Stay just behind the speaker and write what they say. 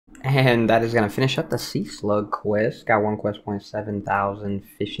And that is going to finish up the sea slug quest. Got one quest point, 7,000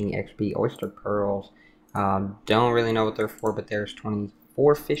 fishing XP, oyster pearls. Don't really know what they're for, but there's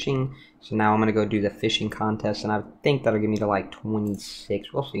 24 fishing. So now I'm going to go do the fishing contest, and I think that'll give me to like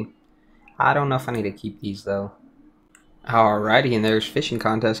 26. We'll see. I don't know if I need to keep these though. Alrighty, and there's fishing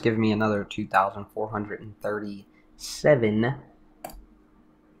contest giving me another 2,437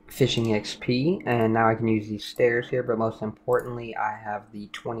 fishing XP, and now I can use these stairs here, but most importantly I have the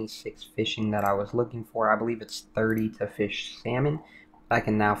 26 fishing that I was looking for. I believe it's 30 to fish salmon. I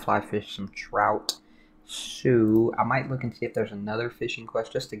can now fly fish some trout, so I might look and see if there's another fishing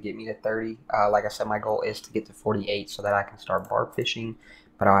quest just to get me to 30. Like I said, my goal is to get to 48 so that I can start barb fishing,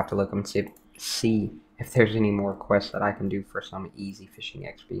 but I'll have to look and see if there's any more quests that I can do for some easy fishing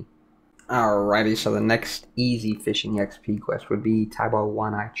XP. Alrighty, so the next easy fishing XP quest would be Taibo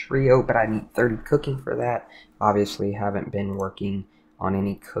One-Eye Trio, but I need 30 cooking for that. Obviously, haven't been working on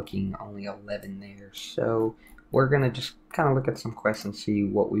any cooking, only 11 there. So we're going to just kind of look at some quests and see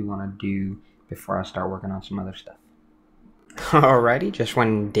what we want to do before I start working on some other stuff. Alrighty, just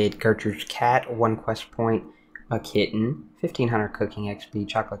went and did Gertrude's Cat, 1 quest point, a kitten, 1,500 cooking XP,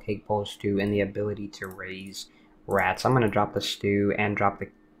 chocolate cake bowl stew, and the ability to raise rats. I'm going to drop the stew and drop the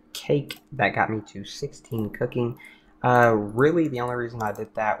cake. That got me to 16 cooking. Really the only reason I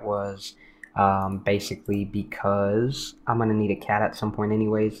did that was basically because I'm gonna need a cat at some point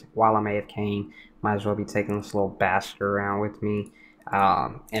anyways. While I'm AFKing, might as well be taking this little bastard around with me,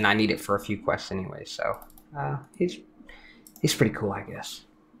 and I need it for a few quests anyway, so he's pretty cool, I guess.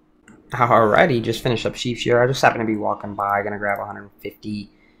 Alrighty, just finished up Sheep Shear. I just happened to be walking by, gonna grab 150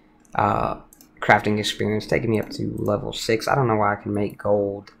 crafting experience, taking me up to level 6. I don't know why I can make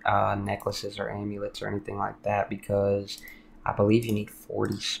gold necklaces or amulets or anything like that, because I believe you need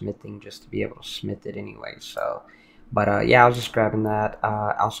 40 smithing just to be able to smith it anyway. So, but yeah, I was just grabbing that.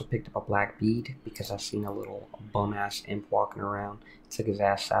 I also picked up a black bead because I seen a little bum-ass imp walking around. Took his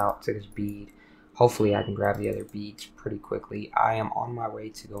ass out, took his bead. Hopefully I can grab the other beads pretty quickly. I am on my way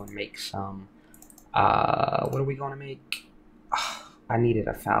to go and make some, what are we going to make? I needed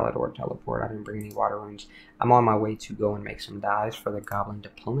a Falador teleport. I didn't bring any water runes. I'm on my way to go and make some dyes for the Goblin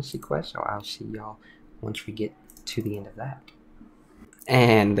Diplomacy quest, so I'll see y'all once we get to the end of that.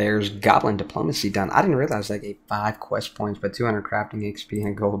 And there's Goblin Diplomacy done. I didn't realize I gave 5 quest points, but 200 crafting XP and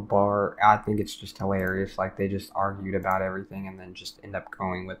a gold bar. I think it's just hilarious. Like, they just argued about everything and then just end up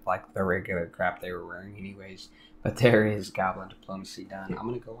going with, like, the regular crap they were wearing anyways. But there is Goblin Diplomacy done. I'm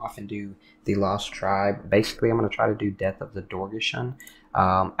going to go off and do the Lost Tribe. Basically, I'm going to try to do Death of the Dorgeshuun.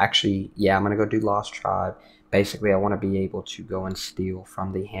 Actually, yeah, I'm going to go do Lost Tribe. Basically, I want to be able to go and steal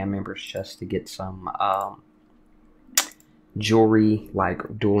from the hand members chest to get some jewelry,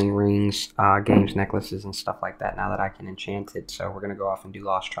 like dueling rings, games, necklaces, and stuff like that now that I can enchant it. So we're going to go off and do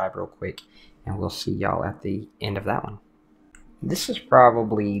Lost Tribe real quick, and we'll see y'all at the end of that one. This is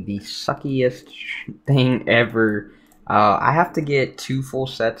probably the suckiest thing ever. I have to get 2 full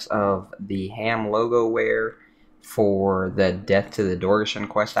sets of the ham logo wear for the Death to the Dorgeshuun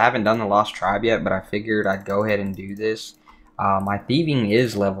quest. I haven't done the Lost Tribe yet, but I figured I'd go ahead and do this. My thieving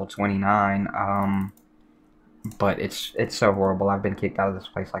is level 29, but it's so horrible. I've been kicked out of this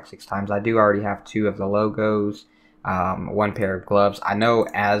place like 6 times. I do already have 2 of the logos, 1 pair of gloves. I know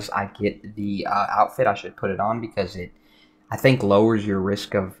as I get the outfit, I should put it on because it, I think, lowers your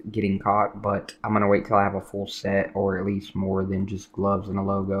risk of getting caught, but I'm going to wait till I have a full set, or at least more than just gloves and a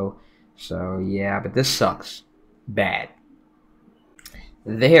logo. So yeah, but this sucks bad.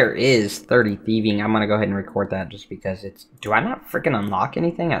 There is 30 thieving. I'm going to go ahead and record that just because it's... Do I not freaking unlock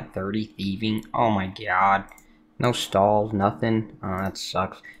anything at 30 thieving? Oh my god. No stalls, nothing. Oh, that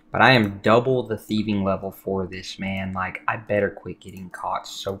sucks. But I am double the thieving level for this, man. Like, I better quit getting caught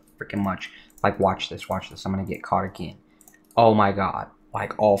so freaking much. Like, watch this, watch this. I'm going to get caught again. Oh my god.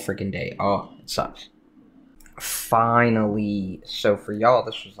 Like, all freaking day. Oh, it sucks. Finally. So for y'all,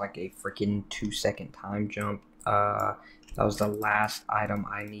 this was like a freaking 2-second time jump. That was the last item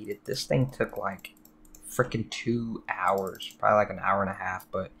I needed. This thing took like freaking 2 hours. Probably like an hour and a half,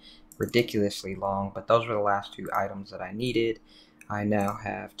 but ridiculously long. But those were the last 2 items that I needed. I now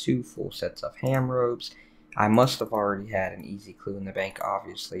have 2 full sets of ham robes. I must have already had an easy clue in the bank,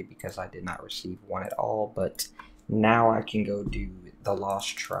 obviously, because I did not receive one at all. But now I can go do the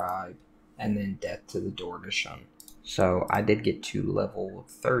Lost Tribe and then Death to the Dorgeshuun. So I did get to level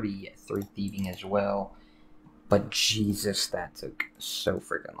 33 thieving as well. But Jesus, that took so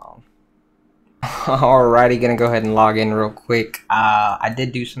freaking long. Alrighty, gonna go ahead and log in real quick. I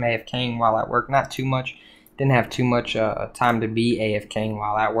did do some AFKing while at work. Not too much. Didn't have too much time to be AFKing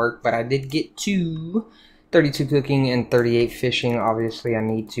while at work. But I did get to 32 cooking and 38 fishing. Obviously, I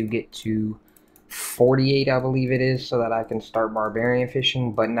need to get to 48, I believe it is, so that I can start barbarian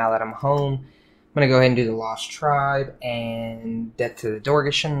fishing. But now that I'm home, I'm going to go ahead and do the Lost Tribe and Death to the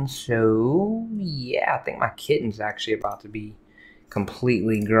Dorgeshan. So, yeah, I think my kitten's actually about to be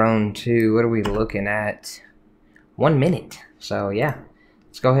completely grown too. What are we looking at? 1 minute. So, yeah,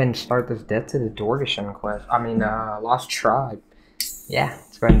 let's go ahead and start this Death to the Dorgeshan quest. Lost Tribe. Yeah,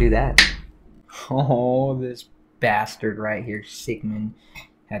 let's go ahead and do that. Oh, this bastard right here, Sigmund,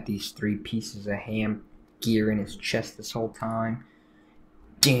 had these 3 pieces of ham gear in his chest this whole time.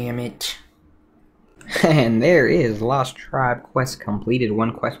 Damn it. And there is Lost Tribe quest completed.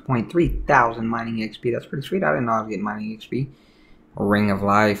 1 quest point, 3,000 mining XP. That's pretty sweet. I didn't know I was getting mining XP. Ring of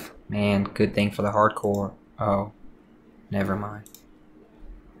Life. Man, good thing for the hardcore. Oh, never mind.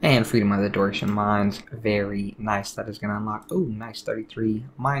 And Freedom of the Dorgeshan Mines. Very nice. That is going to unlock. Oh, nice. 33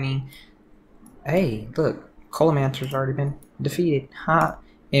 mining. Hey, look. Colomancer's already been defeated. Ha.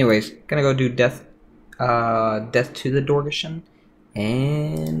 Anyways, gonna go do Death to the Dorgeshan.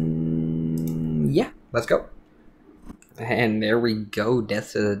 And yeah, let's go. And there we go.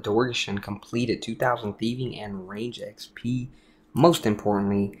 Death to the Dorgeshan completed. 2,000 thieving and range XP. Most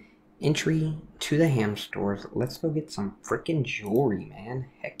importantly, entry to the ham stores. Let's go get some freaking jewelry, man.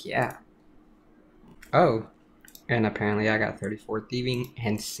 Heck yeah. Oh, and apparently I got 34 thieving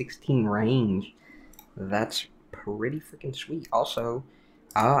and 16 range. That's pretty freaking sweet. Also,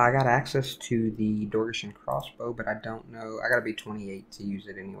 I got access to the Dorgeshan crossbow, but I don't know. I gotta be 28 to use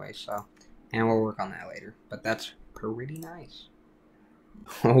it anyway, so. And we'll work on that later. But that's pretty nice.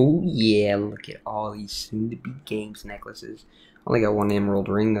 Oh yeah, look at all these soon-to-be games necklaces. Only got 1 emerald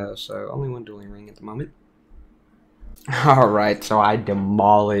ring though, so only 1 dueling ring at the moment. Alright, so I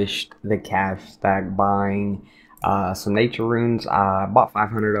demolished the cash stack buying some nature runes. I bought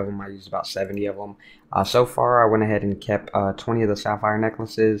 500 of them. I used about 70 of them. So far, I went ahead and kept 20 of the sapphire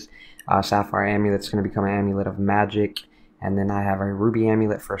necklaces. Sapphire amulet's going to become an amulet of magic. And then I have a ruby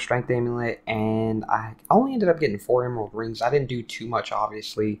amulet for a strength amulet. And I only ended up getting 4 emerald rings. I didn't do too much,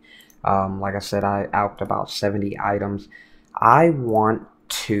 obviously. Like I said, I alped about 70 items. I want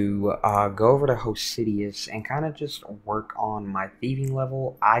to go over to Hosidius and kind of just work on my thieving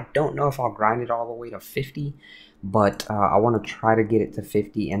level. I don't know if I'll grind it all the way to 50, but I want to try to get it to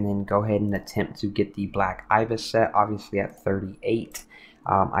 50 and then go ahead and attempt to get the Black Ibis set, obviously at 38.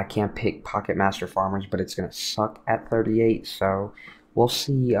 I can't pick Pocket Master Farmers, but it's going to suck at 38, so we'll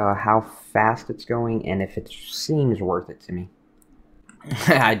see how fast it's going and if it seems worth it to me.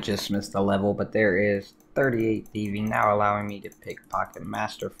 I just missed the level, but there is 38 thieving, now allowing me to pick Pocket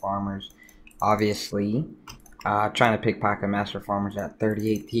Master Farmers. Obviously, trying to pick Pocket Master Farmers at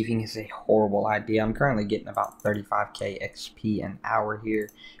 38 thieving is a horrible idea. I'm currently getting about 35k XP an hour here,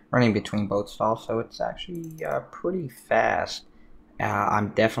 running between both stalls, so it's actually pretty fast. I'm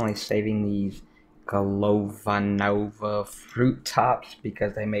definitely saving these Galovanova fruit tops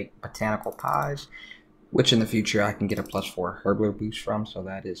because they make botanical pies, which in the future I can get a +4 Herbler boost from, so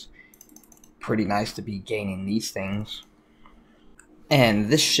that is pretty nice to be gaining these things. And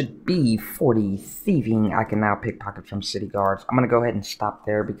this should be 40 thieving. I can now pickpocket from city guards. I'm going to go ahead and stop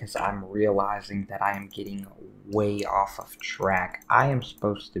there because I'm realizing that I am getting way off of track. I am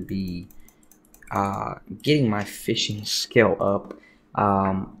supposed to be getting my fishing skill up.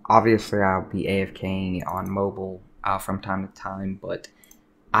 Obviously, I'll be AFKing on mobile from time to time, but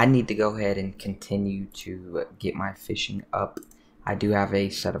I need to go ahead and continue to get my fishing up. I do have a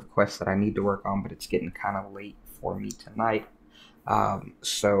set of quests that I need to work on, but it's getting kind of late for me tonight.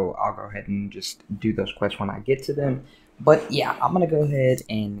 So I'll go ahead and just do those quests when I get to them. But yeah, I'm going to go ahead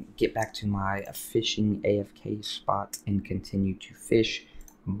and get back to my fishing AFK spot and continue to fish.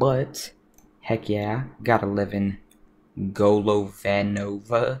 But heck yeah, got 11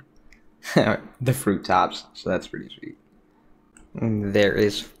 Golovanova, the fruit tops, so that's pretty sweet. There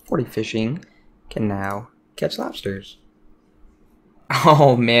is 40 fishing, can now catch lobsters.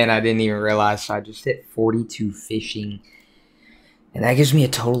 Oh man, I didn't even realize, so I just hit 42 fishing, and that gives me a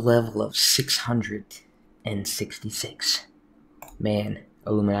total level of 666. Man,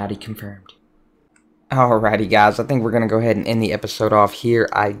 Illuminati confirmed. Alrighty guys, I think we're going to go ahead and end the episode off here.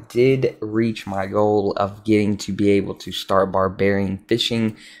 I did reach my goal of getting to be able to start barbarian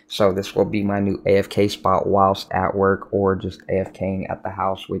fishing, so this will be my new AFK spot whilst at work or just AFKing at the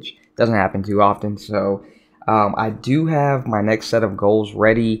house, which doesn't happen too often. So I do have my next set of goals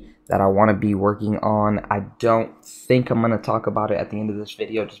ready that I want to be working on. I don't think I'm going to talk about it at the end of this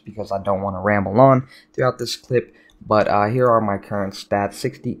video just because I don't want to ramble on throughout this clip. But here are my current stats: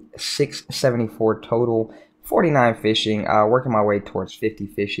 674 total, 49 fishing, working my way towards 50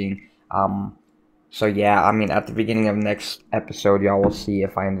 fishing. So yeah, I mean, at the beginning of next episode, y'all will see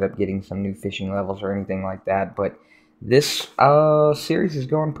if I ended up getting some new fishing levels or anything like that. But this series is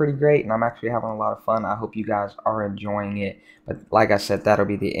going pretty great, and I'm actually having a lot of fun. I hope you guys are enjoying it. But like I said, that'll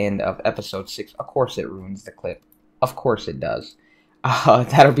be the end of episode 6. Of course, it ruins the clip. Of course, it does.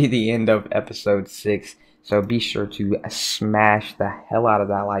 That'll be the end of episode 6. So be sure to smash the hell out of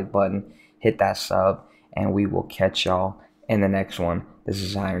that like button, hit that sub, and we will catch y'all in the next one. This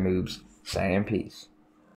is Iron Noobs saying peace.